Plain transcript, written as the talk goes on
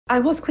I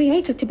was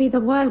created to be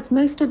the world's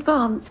most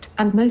advanced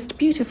and most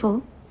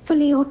beautiful,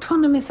 fully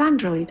autonomous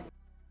android.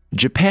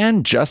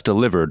 Japan just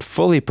delivered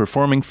fully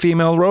performing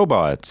female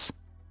robots.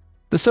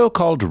 The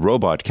so-called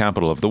robot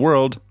capital of the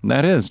world,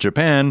 that is,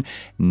 Japan,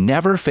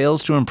 never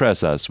fails to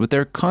impress us with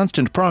their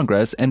constant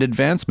progress and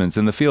advancements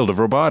in the field of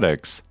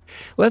robotics.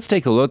 Let's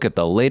take a look at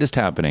the latest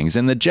happenings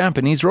in the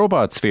Japanese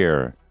robot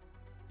sphere.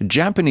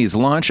 Japanese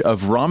launch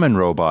of Ramen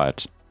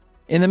Robot.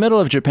 In the middle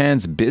of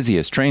Japan's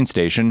busiest train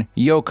station,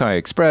 Yokai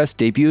Express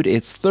debuted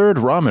its third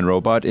ramen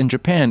robot in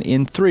Japan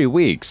in 3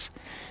 weeks.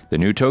 The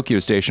new Tokyo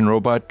Station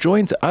robot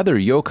joins other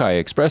Yokai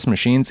Express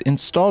machines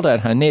installed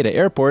at Haneda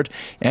Airport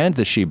and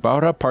the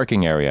Shibaura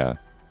Parking Area.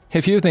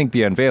 If you think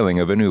the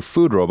unveiling of a new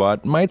food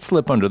robot might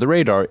slip under the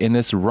radar in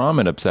this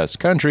ramen-obsessed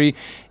country,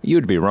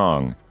 you'd be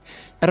wrong.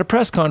 At a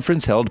press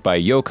conference held by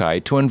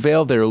Yokai to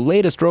unveil their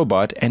latest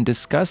robot and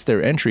discuss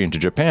their entry into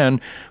Japan,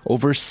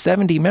 over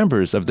 70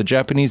 members of the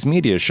Japanese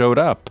media showed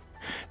up.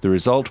 The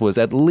result was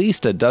at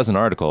least a dozen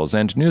articles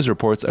and news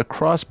reports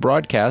across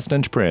broadcast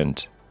and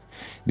print.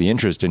 The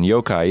interest in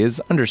Yokai is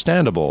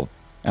understandable.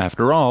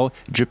 After all,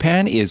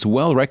 Japan is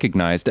well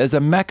recognized as a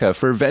mecca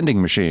for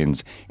vending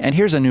machines, and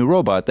here's a new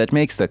robot that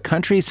makes the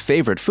country's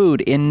favorite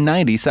food in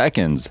 90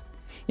 seconds.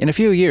 In a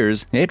few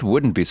years, it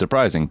wouldn't be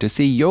surprising to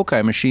see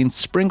Yokai machines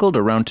sprinkled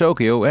around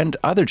Tokyo and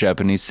other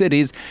Japanese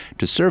cities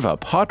to serve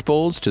up hot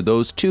bowls to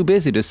those too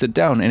busy to sit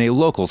down in a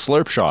local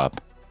slurp shop.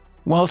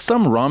 While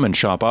some ramen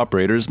shop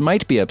operators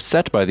might be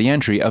upset by the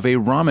entry of a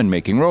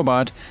ramen-making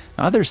robot,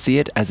 others see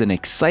it as an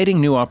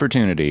exciting new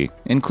opportunity,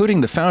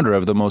 including the founder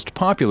of the most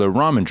popular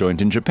ramen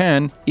joint in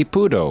Japan,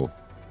 Ippudo.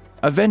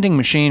 A vending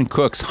machine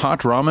cooks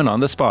hot ramen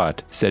on the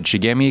spot, said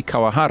Shigemi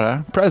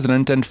Kawahara,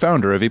 president and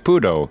founder of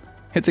Ippudo.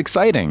 It's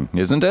exciting,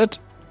 isn't it?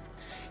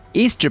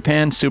 East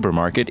Japan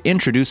Supermarket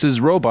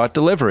introduces robot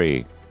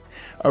delivery.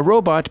 A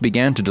robot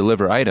began to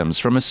deliver items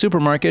from a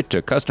supermarket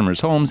to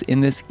customers' homes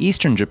in this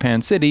eastern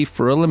Japan city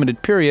for a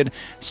limited period,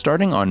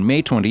 starting on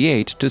May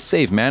 28 to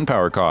save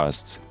manpower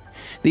costs.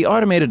 The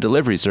automated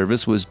delivery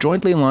service was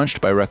jointly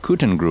launched by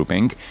Rakuten Group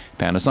Inc.,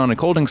 Panasonic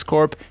Holdings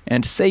Corp.,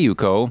 and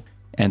Seiyuko,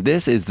 and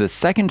this is the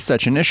second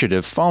such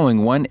initiative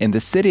following one in the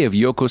city of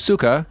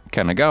Yokosuka,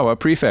 Kanagawa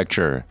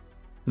Prefecture.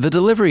 The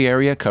delivery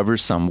area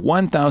covers some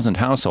 1,000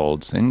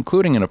 households,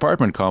 including in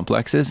apartment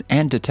complexes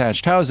and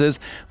detached houses,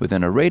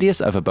 within a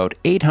radius of about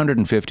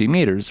 850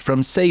 meters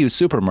from Seiyu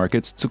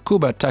Supermarket's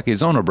Tsukuba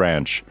Takezono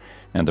branch,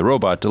 and the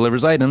robot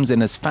delivers items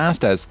in as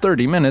fast as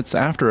 30 minutes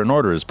after an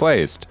order is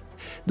placed.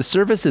 The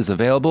service is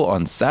available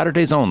on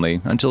Saturdays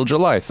only until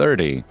July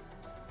 30.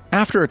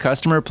 After a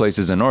customer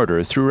places an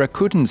order through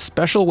Rakuten's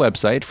special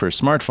website for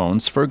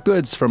smartphones for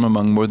goods from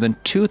among more than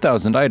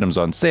 2,000 items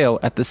on sale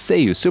at the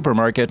Seiyu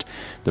supermarket,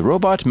 the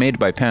robot made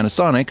by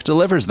Panasonic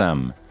delivers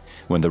them.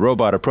 When the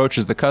robot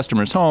approaches the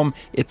customer's home,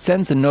 it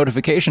sends a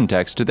notification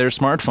text to their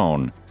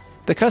smartphone.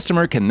 The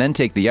customer can then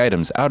take the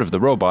items out of the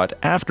robot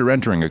after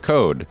entering a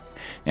code.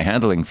 A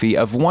handling fee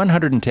of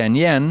 110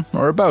 yen,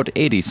 or about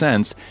 80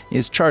 cents,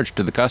 is charged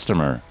to the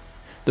customer.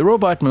 The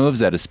robot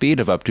moves at a speed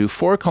of up to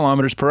 4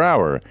 km per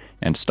hour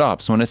and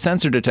stops when a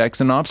sensor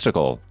detects an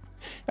obstacle.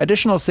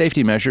 Additional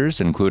safety measures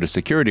include a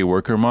security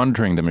worker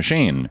monitoring the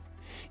machine.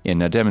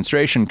 In a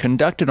demonstration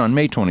conducted on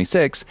May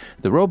 26,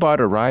 the robot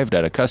arrived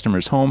at a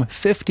customer's home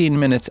 15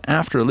 minutes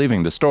after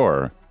leaving the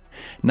store.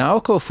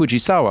 Naoko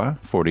Fujisawa,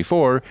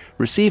 44,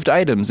 received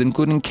items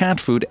including cat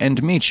food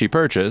and meat she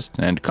purchased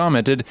and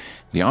commented,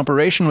 "The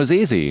operation was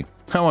easy.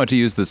 I want to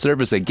use the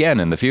service again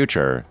in the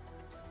future."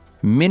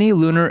 Mini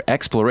Lunar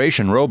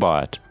Exploration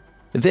Robot.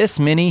 This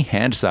mini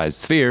hand-sized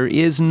sphere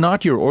is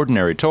not your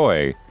ordinary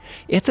toy.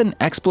 It's an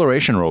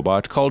exploration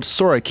robot called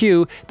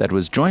Sora-Q that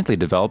was jointly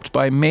developed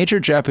by major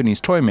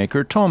Japanese toy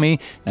maker Tomy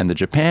and the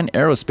Japan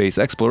Aerospace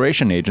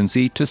Exploration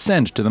Agency to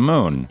send to the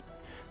moon.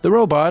 The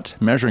robot,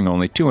 measuring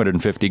only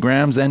 250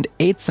 grams and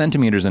 8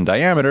 centimeters in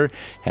diameter,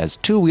 has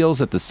 2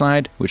 wheels at the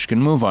side which can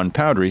move on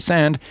powdery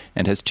sand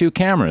and has 2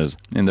 cameras,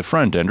 in the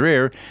front and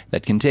rear,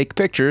 that can take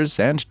pictures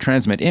and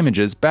transmit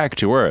images back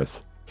to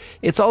Earth.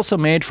 It's also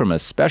made from a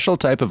special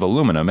type of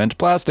aluminum and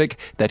plastic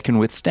that can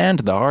withstand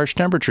the harsh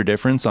temperature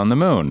difference on the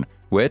moon,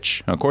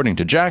 which, according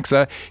to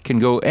JAXA, can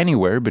go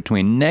anywhere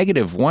between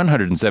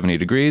 -170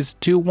 degrees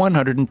to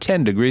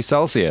 110 degrees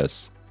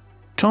Celsius.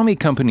 Tomy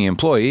Company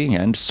employee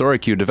and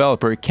Sora-Q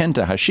developer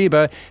Kenta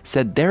Hashiba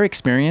said their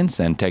experience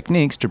and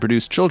techniques to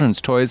produce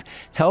children's toys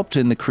helped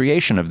in the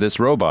creation of this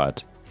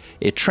robot.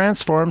 It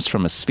transforms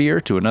from a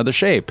sphere to another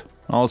shape.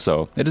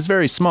 Also, it is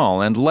very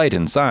small and light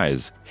in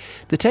size.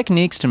 The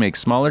techniques to make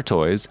smaller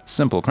toys,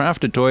 simple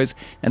crafted toys,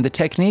 and the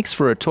techniques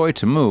for a toy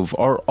to move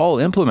are all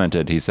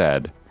implemented, he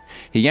said.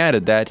 He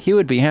added that he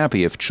would be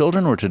happy if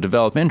children were to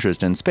develop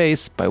interest in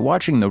space by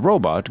watching the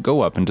robot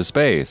go up into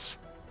space.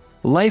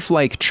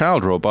 Lifelike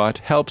child robot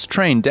helps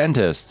train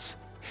dentists.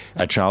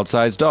 A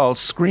child-sized doll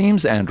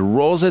screams and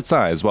rolls its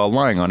eyes while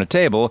lying on a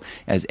table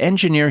as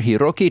engineer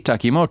Hiroki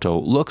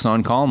Takimoto looks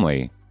on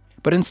calmly.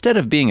 But instead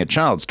of being a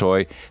child's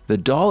toy, the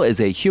doll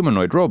is a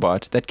humanoid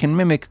robot that can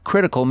mimic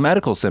critical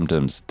medical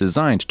symptoms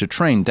designed to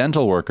train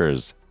dental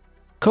workers.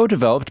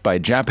 Co-developed by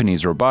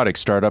Japanese robotics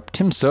startup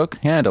Timsuk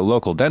and a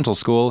local dental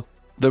school,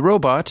 the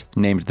robot,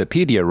 named the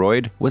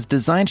Pediaroid, was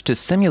designed to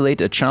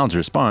simulate a child's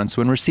response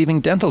when receiving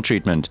dental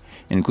treatment,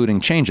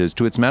 including changes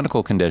to its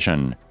medical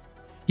condition.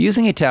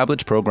 Using a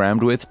tablet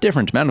programmed with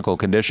different medical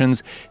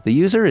conditions, the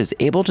user is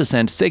able to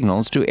send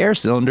signals to air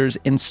cylinders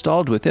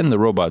installed within the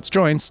robot's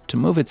joints to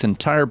move its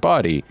entire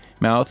body,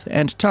 mouth,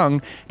 and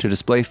tongue to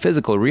display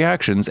physical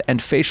reactions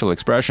and facial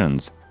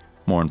expressions.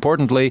 More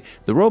importantly,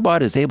 the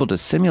robot is able to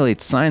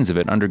simulate signs of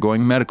it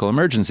undergoing medical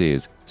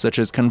emergencies, such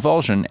as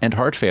convulsion and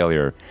heart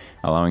failure,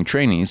 allowing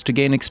trainees to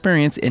gain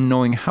experience in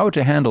knowing how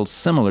to handle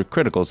similar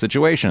critical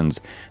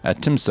situations, a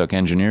Timsuk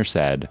engineer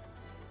said.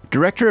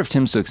 Director of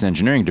Timsuk's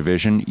engineering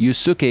division,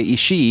 Yusuke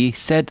Ishii,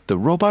 said the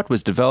robot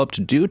was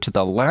developed due to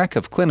the lack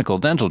of clinical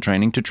dental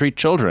training to treat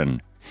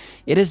children.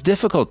 It is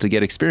difficult to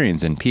get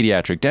experience in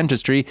pediatric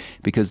dentistry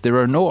because there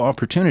are no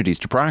opportunities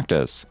to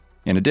practice.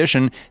 In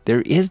addition,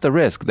 there is the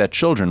risk that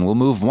children will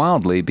move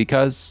wildly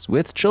because,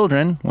 with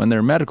children, when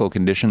their medical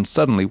condition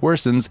suddenly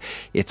worsens,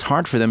 it's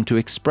hard for them to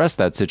express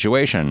that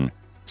situation.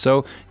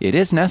 So, it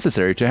is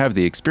necessary to have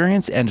the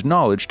experience and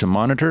knowledge to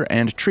monitor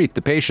and treat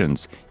the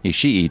patients,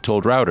 Ishii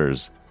told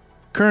Reuters.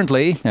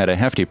 Currently, at a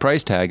hefty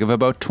price tag of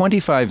about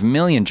 25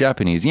 million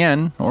Japanese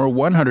yen, or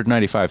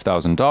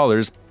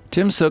 $195,000,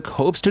 Timsuk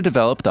hopes to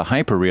develop the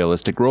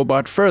hyper-realistic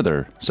robot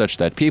further, such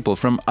that people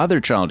from other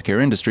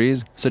childcare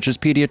industries, such as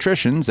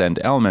pediatricians and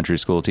elementary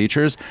school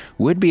teachers,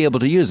 would be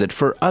able to use it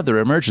for other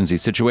emergency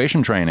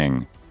situation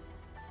training.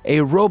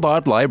 A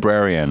robot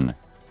librarian.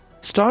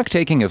 Stock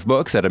taking of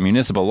books at a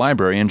municipal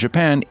library in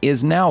Japan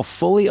is now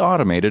fully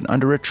automated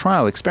under a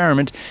trial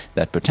experiment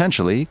that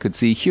potentially could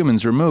see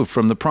humans removed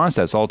from the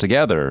process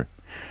altogether.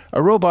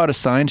 A robot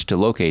assigned to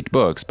locate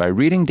books by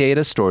reading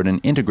data stored in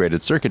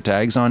integrated circuit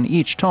tags on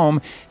each tome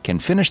can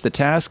finish the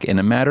task in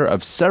a matter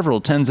of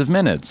several tens of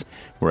minutes,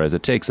 whereas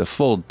it takes a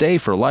full day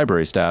for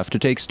library staff to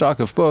take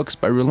stock of books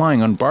by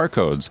relying on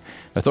barcodes,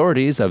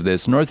 authorities of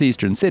this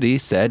northeastern city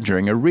said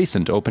during a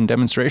recent open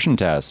demonstration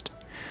test.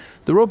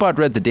 The robot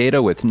read the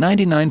data with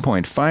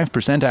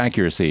 99.5%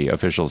 accuracy,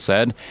 officials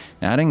said,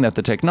 adding that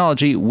the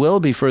technology will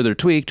be further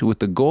tweaked with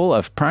the goal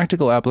of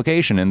practical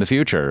application in the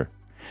future.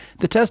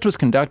 The test was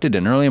conducted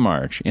in early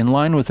March, in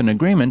line with an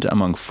agreement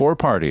among 4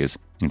 parties,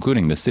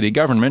 including the city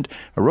government,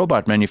 a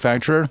robot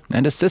manufacturer,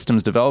 and a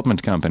systems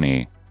development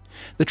company.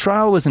 The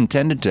trial was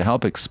intended to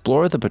help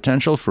explore the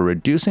potential for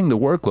reducing the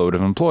workload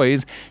of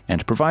employees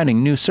and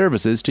providing new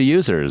services to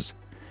users.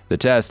 The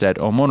test at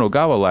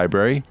Omonogawa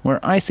Library, where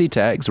IC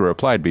tags were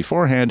applied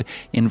beforehand,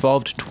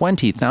 involved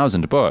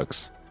 20,000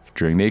 books.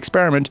 During the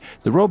experiment,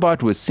 the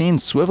robot was seen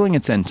swiveling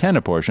its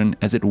antenna portion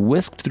as it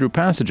whisked through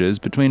passages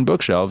between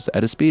bookshelves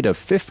at a speed of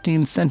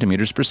 15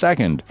 centimeters per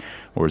second,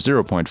 or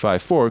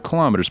 0.54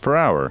 kilometers per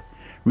hour,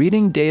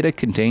 reading data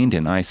contained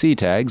in IC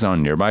tags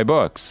on nearby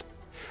books.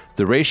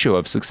 The ratio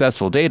of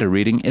successful data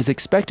reading is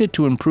expected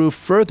to improve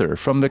further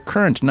from the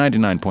current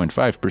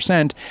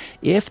 99.5%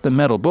 if the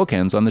metal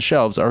bookends on the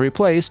shelves are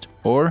replaced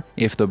or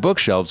if the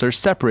bookshelves are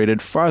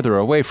separated farther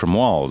away from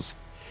walls.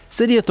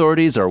 City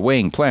authorities are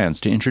weighing plans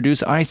to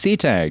introduce IC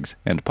tags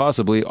and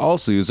possibly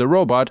also use a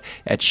robot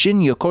at Shin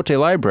Yokote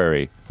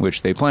Library,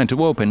 which they plan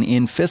to open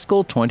in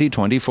fiscal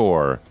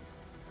 2024.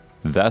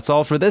 That's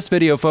all for this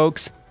video,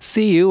 folks.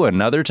 See you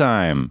another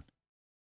time.